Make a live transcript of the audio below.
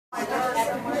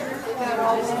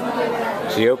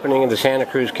It's the opening of the Santa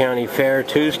Cruz County Fair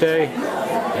Tuesday,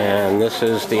 and this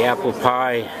is the apple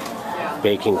pie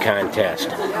baking contest.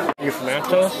 You're from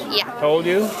Atos? Yeah. How old are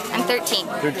you? I'm 13.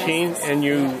 13, and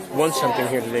you won something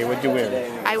here today. What did you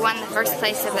win? I won the first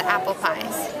place of the apple pies.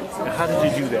 Now, how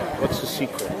did you do that? What's the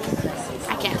secret?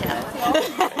 I can't tell.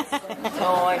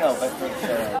 Oh, I know, but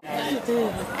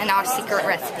And our secret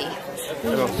recipe.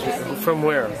 From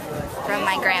where? From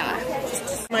my grandma.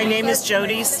 My name is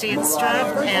Jody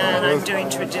Steenstrup, and I'm doing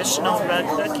traditional rug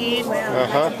hooking.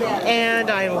 And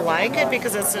I like it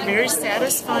because it's a very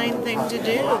satisfying thing to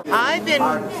do. I've been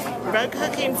rug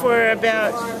hooking for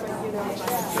about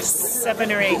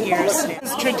 7 or 8 years now.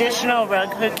 It's traditional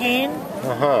rug hooking,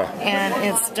 and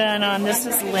it's done on, this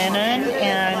is linen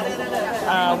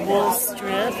and wool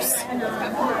strips.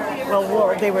 Well,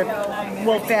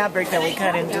 wool fabric that we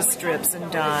cut into strips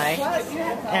and dye,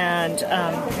 and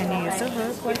you use a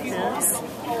hook like this.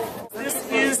 This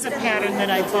is a pattern that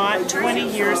I bought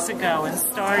 20 years ago and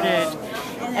started,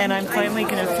 and I'm finally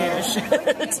going to finish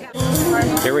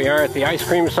it. Here we are at the Ice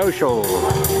Cream Social.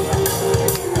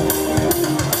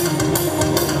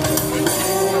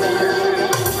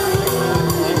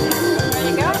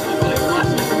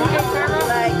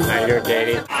 How you doing,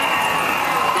 Katie?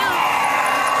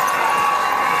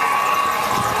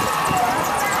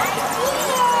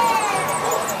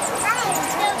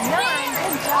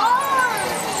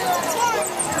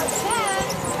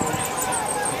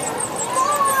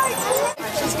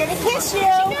 She's gonna kiss you.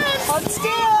 Hold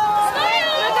still.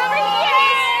 Look over here!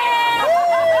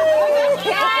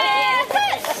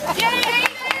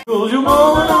 Cause your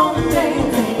mama on the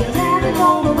dance and your daddy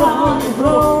on the rock and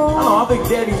roll. I think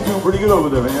Daddy's doing pretty good over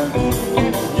there, man.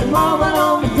 Your mama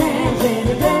on the dance and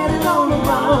your daddy's on the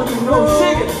rock and roll.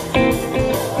 Shake it.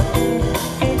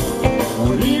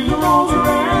 Leave the rolls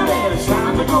around and it's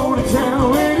time to go to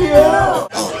town radio.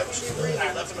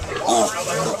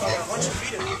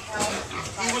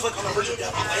 He was like on the verge of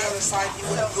death. I lay on his side. He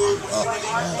wouldn't move.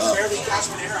 Barely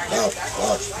gasping air. I got back. He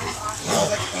was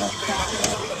like,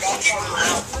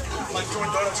 like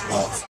throwing donuts.